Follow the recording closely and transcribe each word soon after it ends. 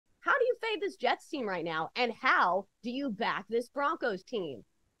play this Jets team right now? And how do you back this Broncos team?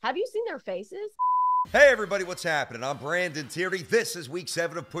 Have you seen their faces? Hey everybody, what's happening? I'm Brandon Tierney. This is week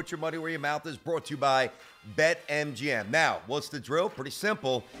 7 of Put Your Money Where Your Mouth Is, brought to you by BetMGM. Now, what's the drill? Pretty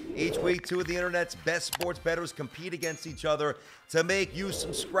simple. Each week, 2 of the internet's best sports bettors compete against each other to make you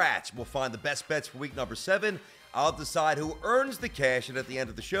some scratch. We'll find the best bets for week number 7. I'll decide who earns the cash, and at the end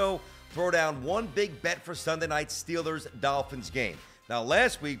of the show, throw down one big bet for Sunday night Steelers-Dolphins game. Now,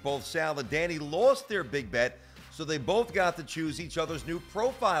 last week, both Sal and Danny lost their big bet, so they both got to choose each other's new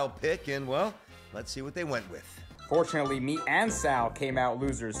profile pick, and, well, let's see what they went with. Fortunately, me and Sal came out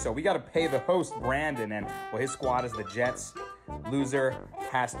losers, so we got to pay the host, Brandon, and well, his squad is the Jets. Loser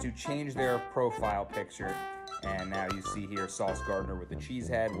has to change their profile picture. And now you see here Sauce Gardner with the cheese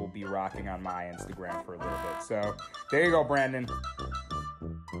head will be rocking on my Instagram for a little bit. So there you go, Brandon.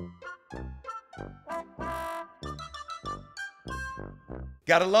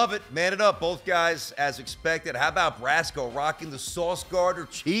 Gotta love it. Man it up. Both guys, as expected. How about Brasco rocking the Sauce Gardner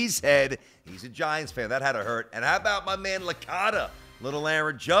cheesehead? He's a Giants fan. That had to hurt. And how about my man Licata? Little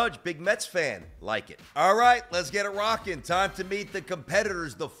Aaron Judge, big Mets fan. Like it. All right, let's get it rocking. Time to meet the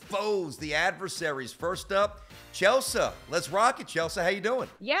competitors, the foes, the adversaries. First up, Chelsa. Let's rock it, Chelsa. How you doing?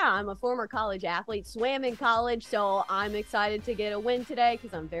 Yeah, I'm a former college athlete, swam in college, so I'm excited to get a win today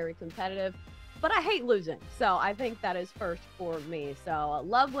because I'm very competitive. But I hate losing, so I think that is first for me. So I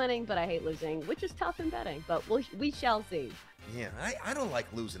love winning, but I hate losing, which is tough in betting, but we shall see. Yeah, I don't like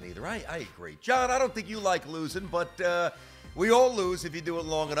losing either. I agree. John, I don't think you like losing, but we all lose if you do it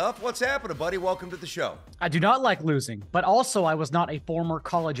long enough. What's happening, buddy? Welcome to the show. I do not like losing, but also I was not a former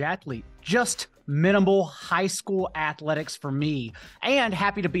college athlete. Just minimal high school athletics for me, and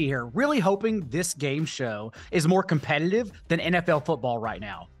happy to be here. Really hoping this game show is more competitive than NFL football right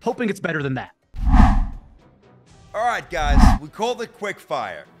now. Hoping it's better than that. All right, guys, we called it quick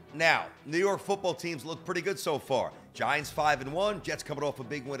fire. Now, New York football teams look pretty good so far. Giants 5-1, Jets coming off a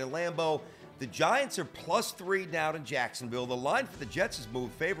big win in Lambeau. The Giants are +3 down in Jacksonville. The line for the Jets has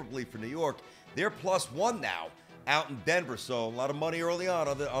moved favorably for New York. They're +1 now out in Denver, so a lot of money early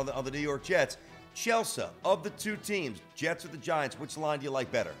on the New York Jets. Chelsa, of the two teams, Jets or the Giants, which line do you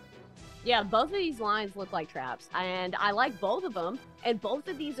like better? Yeah, both of these lines look like traps, and I like both of them, and both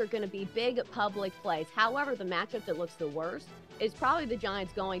of these are going to be big public plays. However, the matchup that looks the worst is probably the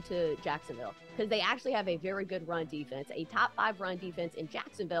Giants going to Jacksonville because they actually have a very good run defense, a top 5 run defense in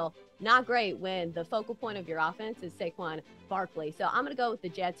Jacksonville. Not great when the focal point of your offense is Saquon Barkley. So I'm going to go with the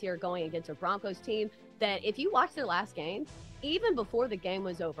Jets here going against a Broncos team that if you watch their last game, even before the game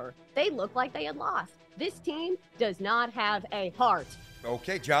was over, they looked like they had lost. This team does not have a heart.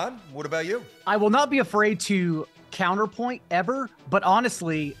 Okay, John, what about you? I will not be afraid to counterpoint ever, but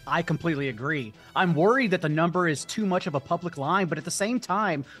honestly, I completely agree. I'm worried that the number is too much of a public line, but at the same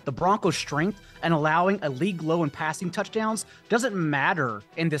time, the Broncos' strength and allowing a league low in passing touchdowns doesn't matter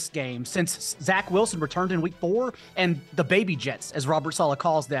in this game since Zach Wilson returned in week 4 and the baby Jets, as Robert Saleh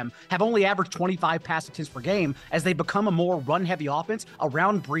calls them, have only averaged 25 pass attempts per game as they become a more run-heavy offense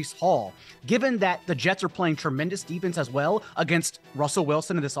around Breece Hall. Given that the Jets are playing tremendous defense as well against Russell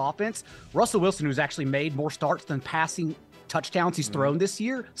Wilson in this offense, Russell Wilson, who's actually made more starts than passing touchdowns he's thrown this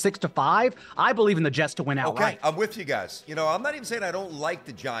year, 6 to 5. I believe in the Jets to win outright. Okay, I'm with you guys. You know, I'm not even saying I don't like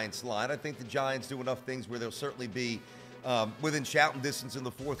the Giants line. I think the Giants do enough things where they'll certainly be within shouting distance in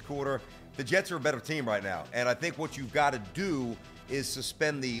the fourth quarter. The Jets are a better team right now, and I think what you've got to do is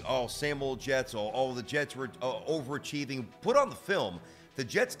suspend the same old Jets, the Jets were overachieving. Put on the film. The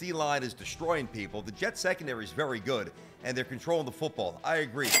Jets D-line is destroying people. The Jets secondary is very good, and they're controlling the football. I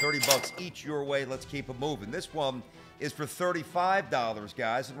agree. $30 each your way. Let's keep it moving. This one is for $35,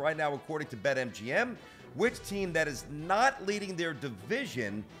 guys. And right now, according to BetMGM, which team that is not leading their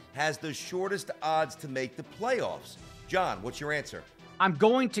division has the shortest odds to make the playoffs? John, what's your answer? I'm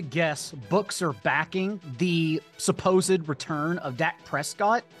going to guess books are backing the supposed return of Dak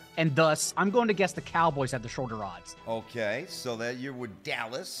Prescott, and thus I'm going to guess the Cowboys have the shorter odds. Okay, so that you're with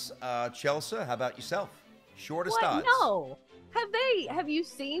Dallas. Chelsa, how about yourself? Shortest What? odds. No. Have you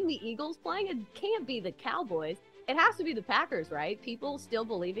seen the Eagles playing? It can't be the Cowboys. It has to be the Packers, right? People still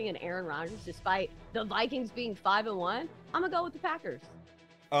believing in Aaron Rodgers despite the Vikings being 5-1. I'm going to go with the Packers.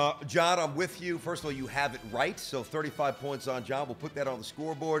 John, I'm with you. First of all, you have it right. So 35 points on John. We'll put that on the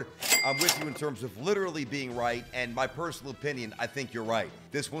scoreboard. I'm with you in terms of literally being right. And my personal opinion, I think you're right.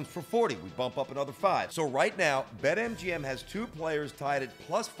 This one's for 40. We bump up another 5. So right now, BetMGM has 2 players tied at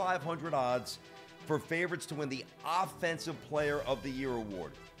plus 500 odds for favorites to win the Offensive Player of the Year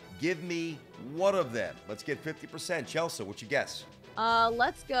award. Give me one of them. Let's get 50%. Chelsa, what's your guess?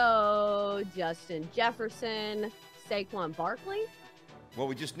 Let's go Justin Jefferson, Saquon Barkley. Well,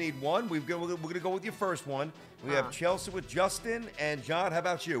 we just need one. We're going to go with your first one. We have Chelsa with Justin. And John, how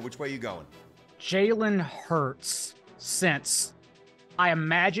about you? Which way are you going? Jalen Hurts, since I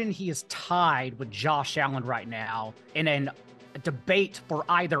imagine he is tied with Josh Allen right now in a debate for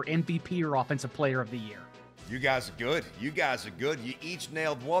either MVP or Offensive Player of the Year. You guys are good. You each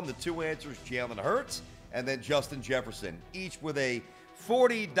nailed one. The two answers, Jalen Hurts and then Justin Jefferson, each with a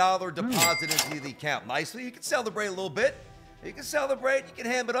 $40 deposit into the account. Nicely. You can celebrate a little bit. You can celebrate. You can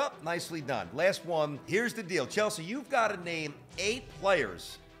ham it up. Nicely done. Last one. Here's the deal. Chelsa, you've got to name 8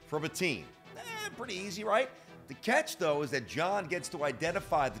 players from a team. Pretty easy, right? The catch, though, is that John gets to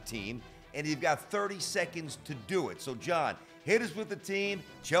identify the team, and you've got 30 seconds to do it. So, John, hit us with the team.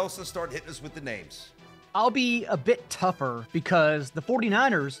 Chelsa, start hitting us with the names. I'll be a bit tougher because the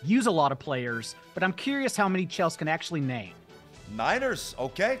 49ers use a lot of players, but I'm curious how many Chelsea can actually name. Niners.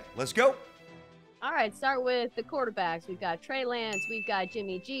 Okay, let's go. All right, start with the quarterbacks. We've got Trey Lance. We've got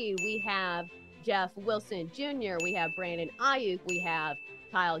Jimmy G. We have Jeff Wilson Jr. We have Brandon Ayuk. We have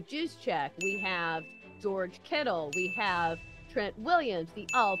Kyle Juszczyk. We have George Kittle. We have Trent Williams, the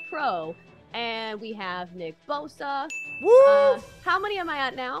All-Pro. And we have Nick Bosa. Woo! How many am I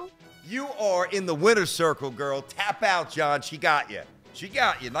at now? You are in the winner's circle, girl. Tap out, John. She got you.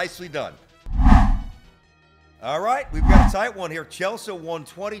 Nicely done. All right, we've got a tight one here. Chelsa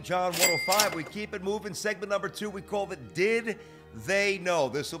 120, John 105. We keep it moving. Segment number 2, we call it Did They Know?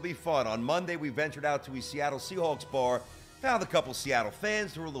 This will be fun. On Monday, we ventured out to a Seattle Seahawks bar, found a couple Seattle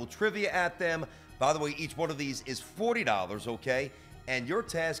fans, threw a little trivia at them. By the way, each one of these is $40, okay? And your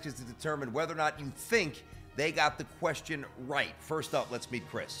task is to determine whether or not you think they got the question right. First up, let's meet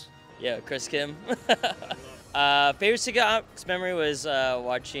Chris. Yeah, Chris Kim. Favorite Seahawks memory was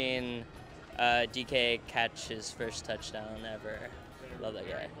watching DK catch his first touchdown ever. Love that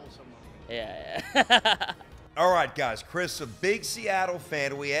guy. Yeah. All right, guys. Chris, a big Seattle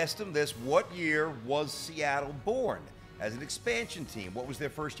fan. We asked him this. What year was Seattle born as an expansion team? What was their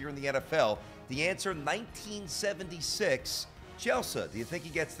first year in the NFL? The answer, 1976. Chelsa, do you think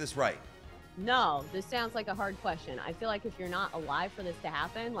he gets this right? No, this sounds like a hard question. I feel like if you're not alive for this to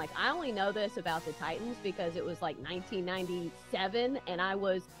happen, like I only know this about the Titans because it was like 1997 and I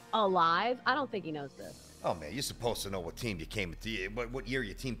was alive. I don't think he knows this. Oh, man, you're supposed to know what team you came to, what year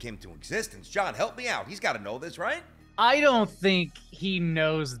your team came into existence. John, help me out. He's got to know this, right? I don't think he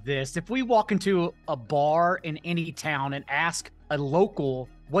knows this. If we walk into a bar in any town and ask a local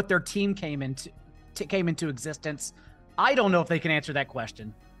what their team came into existence, I don't know if they can answer that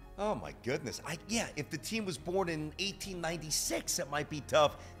question. Oh, my goodness. Yeah, if the team was born in 1896, it might be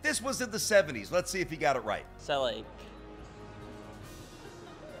tough. This was in the 70s. Let's see if he got it right. So, like,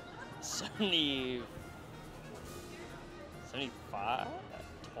 70, 75,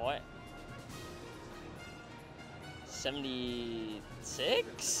 20,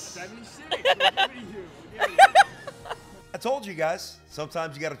 76? 76? I told you guys,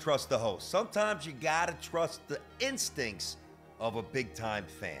 sometimes you got to trust the host. Sometimes you got to trust the instincts of a big-time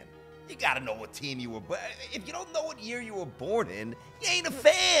fan. You got to know what team you were born. If you don't know what year you were born in, you ain't a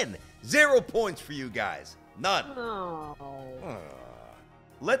fan. 0 points for you guys. None. Oh.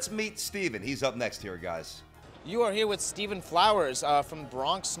 Let's meet Steven. He's up next here, guys. You are here with Stephen Flowers from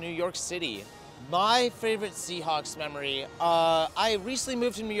Bronx, New York City. My favorite Seahawks memory, I recently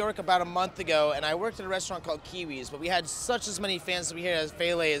moved to New York about a month ago, and I worked at a restaurant called Kiwis, but we had such as many fans that we here as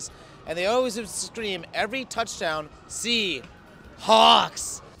Felays, and they always would scream every touchdown,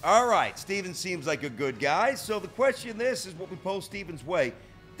 Seahawks. All right, Steven seems like a good guy, so the question this is what we pose Steven's way.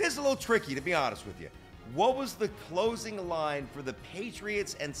 This is a little tricky, to be honest with you. What was the closing line for the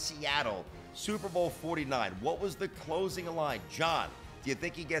Patriots and Seattle Super Bowl 49? What was the closing line? John, do you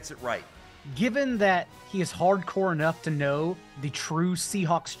think he gets it right? Given that he is hardcore enough to know the true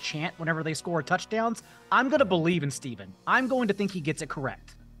Seahawks chant whenever they score touchdowns, I'm going to believe in Steven. I'm going to think he gets it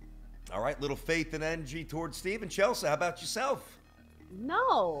correct. All right, little faith and energy towards Steven. Chelsa, how about yourself?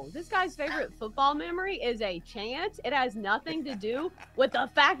 No, this guy's favorite football memory is a chant. It has nothing to do with the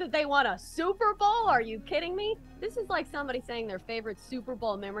fact that they won a Super Bowl. Are you kidding me? This is like somebody saying their favorite Super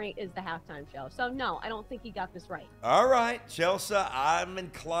Bowl memory is the halftime show. So no, I don't think he got this right. All right, Chelsa, I'm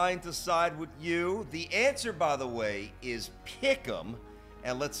inclined to side with you. The answer, by the way, is Pick'em.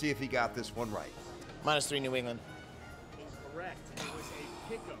 And let's see if he got this one right. -3 New England. Correct. It was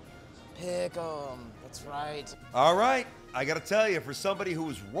a pick'em. Pick'em, that's right. All right. I got to tell you, for somebody who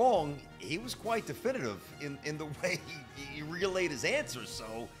was wrong, he was quite definitive in the way he relayed his answers.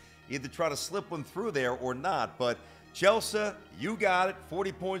 So either try to slip one through there or not. But Chelsa, you got it.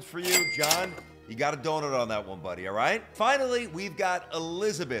 40 points for you. John, you got a donut on that one, buddy. All right. Finally, we've got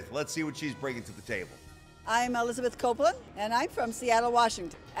Elizabeth. Let's see what she's bringing to the table. I'm Elizabeth Copeland, and I'm from Seattle,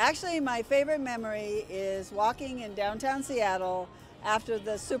 Washington. Actually, my favorite memory is walking in downtown Seattle after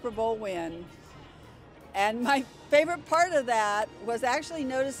the Super Bowl win. And my favorite part of that was actually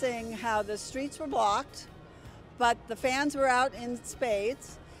noticing how the streets were blocked, but the fans were out in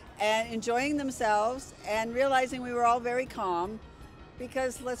spades and enjoying themselves and realizing we were all very calm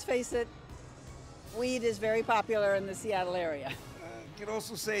because, let's face it, weed is very popular in the Seattle area. You could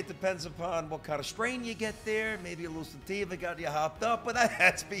also say it depends upon what kind of strain you get there. Maybe a little sativa got you hopped up, but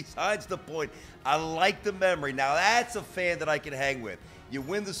that's besides the point. I like the memory. Now, that's a fan that I can hang with. You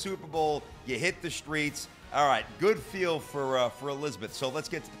win the Super Bowl, you hit the streets. All right, good feel for Elizabeth. So let's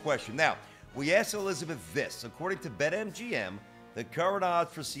get to the question. Now, we asked Elizabeth this. According to BetMGM, the current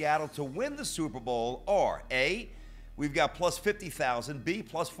odds for Seattle to win the Super Bowl are A, we've got plus 50,000, B,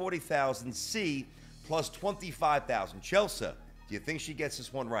 plus 40,000, C, plus 25,000. Chelsea, do you think she gets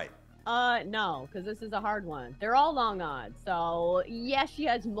this one right? No, because this is a hard one. They're all long odds. So, yes, she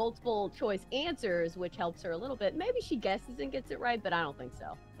has multiple choice answers, which helps her a little bit. Maybe she guesses and gets it right, but I don't think so.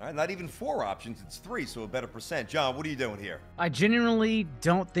 All right, not even 4 options. It's 3, so a better percent. John, what are you doing here? I genuinely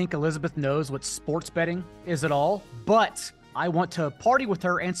don't think Elizabeth knows what sports betting is at all, but I want to party with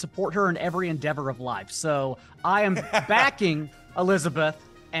her and support her in every endeavor of life. So I am backing Elizabeth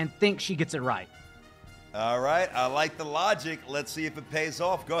and think she gets it right. All right, I like the logic. Let's see if it pays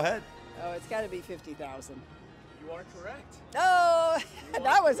off. Go ahead. Oh, it's got to be 50,000. You are correct. Oh,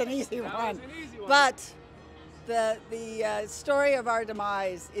 that was an easy one. That was an easy one. But the story of our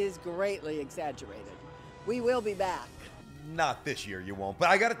demise is greatly exaggerated. We will be back. Not this year, you won't. But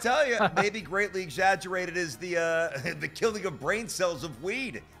I got to tell you, maybe greatly exaggerated is the the killing of brain cells of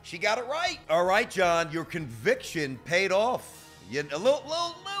weed. She got it right. All right, John, your conviction paid off. You a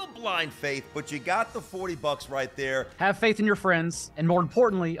little blind faith, but you got the $40 right there. Have faith in your friends, and more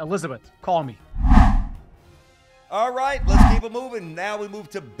importantly, Elizabeth, call me. All right, let's keep it moving. Now we move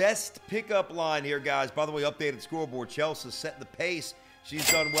to best pickup line here, guys. By the way, updated scoreboard. Chelsa setting the pace. She's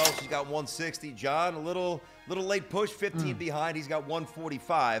done well. She's got 160. John, a little late push, 15 behind. He's got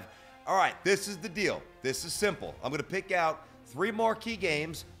 145. All right, this is the deal. This is simple. I'm going to pick out 3 marquee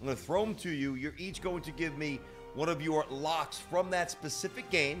games. I'm going to throw them to you. You're each going to give me one of your locks from that specific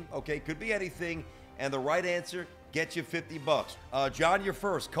game. Okay, could be anything. And the right answer gets you $50. John, you're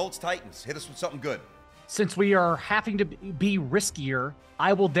first. Colts Titans. Hit us with something good. Since we are having to be riskier,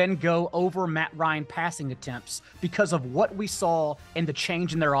 I will then go over Matt Ryan passing attempts because of what we saw in the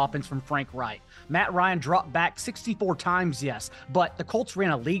change in their offense from Frank Reich. Matt Ryan dropped back 64 times, yes, but the Colts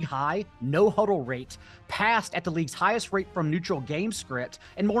ran a league high, no huddle rate, passed at the league's highest rate from neutral game script,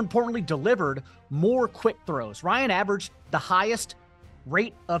 and more importantly, delivered more quick throws. Ryan averaged the highest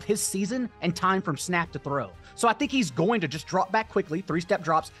rate of his season and time from snap to throw. So I think he's going to just drop back quickly, 3-step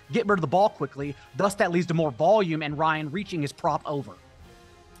drops, get rid of the ball quickly. Thus, that leads to more volume and Ryan reaching his prop over.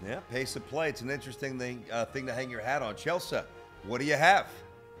 Yeah, pace of play. It's an interesting thing to hang your hat on. Chelsea, what do you have?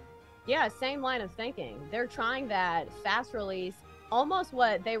 Yeah, same line of thinking. They're trying that fast release, almost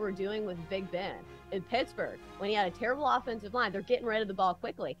what they were doing with Big Ben in Pittsburgh. When he had a terrible offensive line, they're getting rid of the ball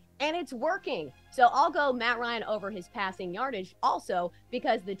quickly, and it's working. So I'll go Matt Ryan over his passing yardage also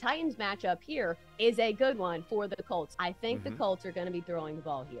because the Titans matchup here is a good one for the Colts. I think the Colts are going to be throwing the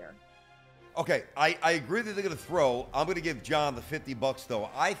ball here. Okay, I agree that they're going to throw. I'm going to give John the $50, though.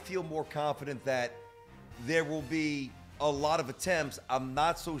 I feel more confident that there will be a lot of attempts. I'm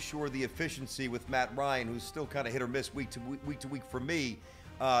not so sure the efficiency with Matt Ryan, who's still kind of hit or miss week to week for me.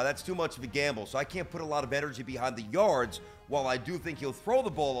 That's too much of a gamble. So I can't put a lot of energy behind the yards, while I do think he'll throw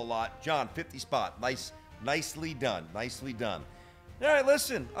the ball a lot. John, 50 spot. Nicely done. Nicely done. All right,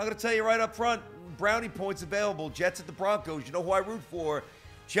 listen, I'm going to tell you right up front, brownie points available. Jets at the Broncos. You know who I root for.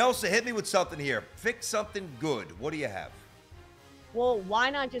 Chelsea, hit me with something here. Fix something good. What do you have? Well, why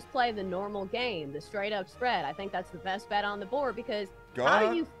not just play the normal game, the straight up spread? I think that's the best bet on the board because how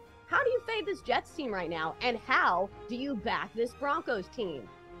do you fade this Jets team right now? And how do you back this Broncos team?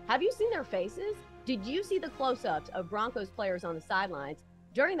 Have you seen their faces? Did you see the close-ups of Broncos players on the sidelines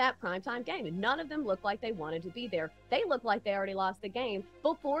during that primetime game? And none of them looked like they wanted to be there. They looked like they already lost the game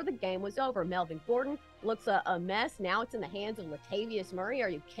before the game was over. Melvin Gordon looks a mess. Now it's in the hands of Latavius Murray. Are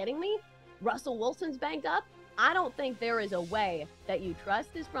you kidding me? Russell Wilson's banged up. I don't think there is a way that you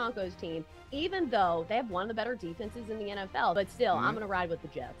trust this Broncos team, even though they have one of the better defenses in the NFL. But still, I'm going to ride with the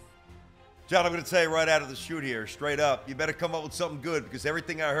Jets. John, I'm going to tell you right out of the chute here, straight up, you better come up with something good because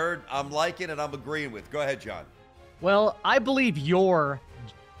everything I heard, I'm liking and I'm agreeing with. Go ahead, John. Well, I believe your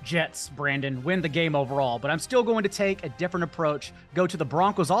Jets, Brandon, win the game overall, but I'm still going to take a different approach, go to the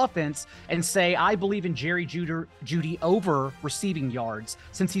Broncos offense and say I believe in Jerry Jeudy over receiving yards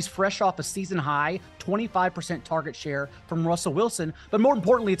since he's fresh off a season high 25% target share from Russell Wilson. But more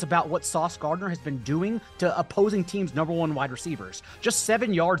importantly, it's about what Sauce Gardner has been doing to opposing teams' number one wide receivers. Just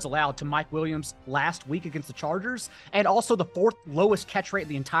 7 yards allowed to Mike Williams last week against the Chargers, and also the 4th lowest catch rate in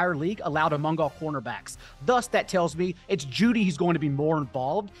the entire league allowed among all cornerbacks. Thus, that tells me it's Jeudy who's going to be more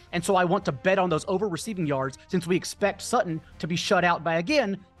involved. And so I want to bet on those over receiving yards since we expect Sutton to be shut out by,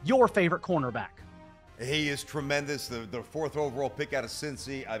 again, your favorite cornerback. He is tremendous. The 4th overall pick out of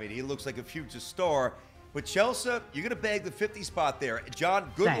Cincy. I mean, he looks like a future star. But Chelsa, you're going to bag the 50 spot there.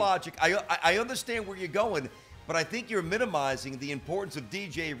 John, good logic. I understand where you're going, but I think you're minimizing the importance of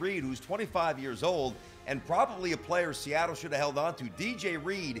DJ Reed, who's 25 years old and probably a player Seattle should have held on to. DJ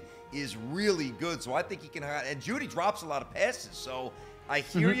Reed is really good, so I think he can. And Jeudy drops a lot of passes, so I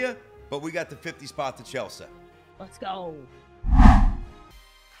hear you, but we got the 50 spot to Chelsa. Let's go.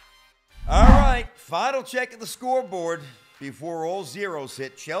 All right, final check of the scoreboard before all zeros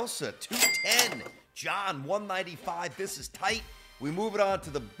hit. Chelsa, 210. John, 195. This is tight. We move it on to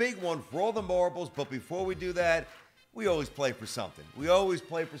the big one for all the marbles, but before we do that, we always play for something. We always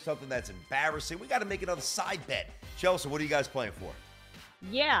play for something that's embarrassing. We got to make another side bet. Chelsa, what are you guys playing for?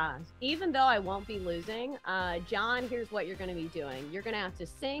 Yeah, even though I won't be losing, John, here's what you're going to be doing. You're going to have to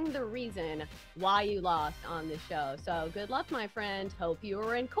sing the reason why you lost on this show. So good luck, my friend. Hope you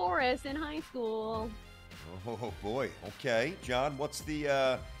were in chorus in high school. Oh boy. Okay, John. What's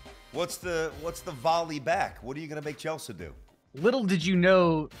the volley back? What are you going to make Chelsa do? Little did you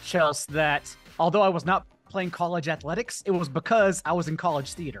know, Chelsea, that although I was not playing college athletics, it was because I was in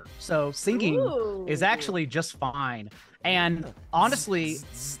college theater. So singing is actually just fine. And honestly,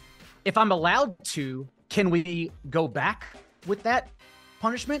 if I'm allowed to, can we go back with that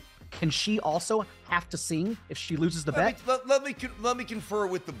punishment? Can she also have to sing if she loses the bet? Let me confer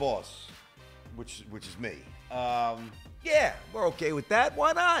with the boss, which is me. Yeah, we're okay with that.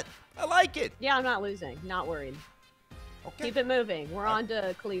 Why not? I like it. Yeah, I'm not losing. Not worried. Okay. Keep it moving. We're on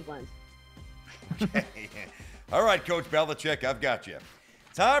to Cleveland. Okay. All right, Coach Belichick, I've got you.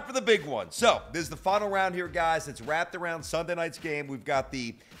 Time for the big one. So, this is the final round here, guys. It's wrapped around Sunday night's game. We've got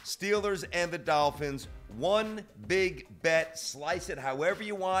the Steelers and the Dolphins. One big bet. Slice it however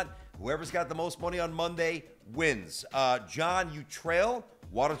you want. Whoever's got the most money on Monday wins. John, you trail.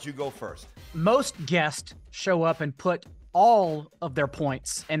 Why don't you go first? Most guests show up and put all of their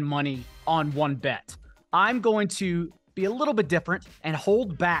points and money on one bet. I'm going to be a little bit different and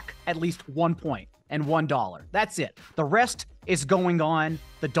hold back at least 1 point and $1. That's it. The rest is going on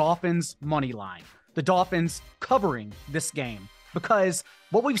the Dolphins money line. The Dolphins covering this game, because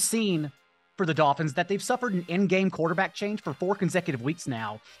what we've seen for the Dolphins, that they've suffered an in-game quarterback change for 4 consecutive weeks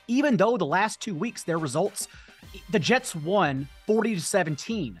now. Even though the last 2 weeks, their results, the Jets won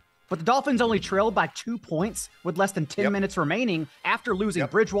 40-17. But the Dolphins only trailed by 2 points with less than 10 minutes remaining after losing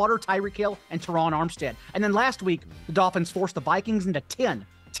Bridgewater, Tyreek Hill, and Teron Armstead. And then last week, the Dolphins forced the Vikings into 10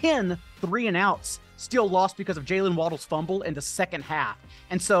 3-and-outs, still lost because of Jalen Waddle's fumble in the second half.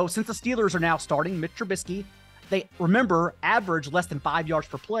 And so since the Steelers are now starting Mitch Trubisky, they, remember, average less than 5 yards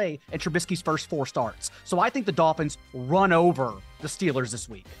per play in Trubisky's first 4 starts. So I think the Dolphins run over the Steelers this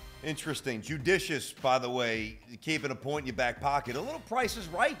week. Interesting. Judicious, by the way, keeping a point in your back pocket. A little Price is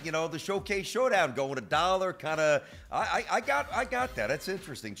Right, you know, the Showcase Showdown going $1, kind of. I got that. That's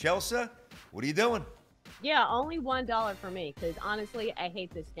interesting. Chelsa, what are you doing? Yeah, only $1 for me, because honestly, I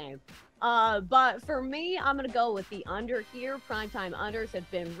hate this game. But for me, I'm going to go with the under here. Primetime unders have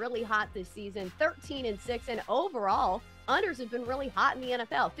been really hot this season, 13-6, and overall, unders have been really hot in the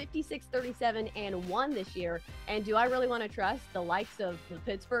NFL, 56-37-1 this year. And do I really want to trust the likes of the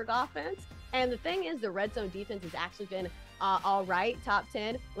Pittsburgh offense? And the thing is, the red zone defense has actually been all right, top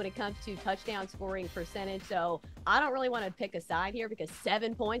 10 when it comes to touchdown scoring percentage. So I don't really want to pick a side here, because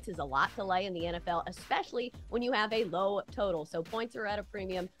 7 points is a lot to lay in the NFL, especially when you have a low total. So points are at a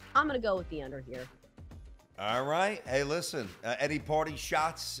premium. I'm going to go with the under here. All right. Hey, listen, any party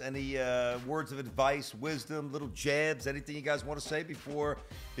shots, any words of advice, wisdom, little jabs, anything you guys want to say before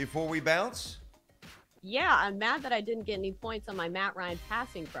we bounce? Yeah, I'm mad that I didn't get any points on my Matt Ryan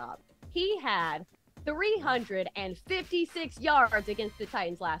passing prop. He had 356 yards against the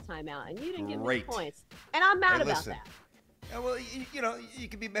Titans last time out, and you didn't give me points. And I'm mad about that. Well, you know, you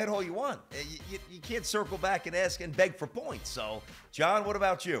can be mad all you want. You can't circle back and ask and beg for points. So, John, what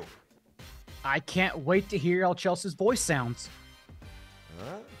about you? I can't wait to hear how Chelsea's voice sounds.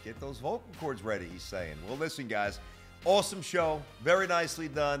 Get those vocal cords ready, he's saying. Well, listen, guys, awesome show. Very nicely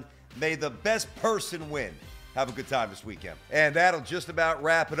done. May the best person win. have a good time this weekend. And that'll just about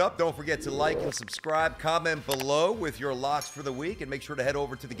wrap it up. Don't forget to like and subscribe, comment below with your locks for the week, and make sure to head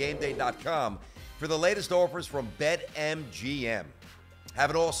over to thegameday.com for the latest offers from BetMGM. Have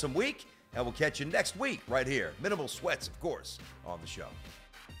an awesome week, and we'll catch you next week right here. Minimal sweats, of course, on the show.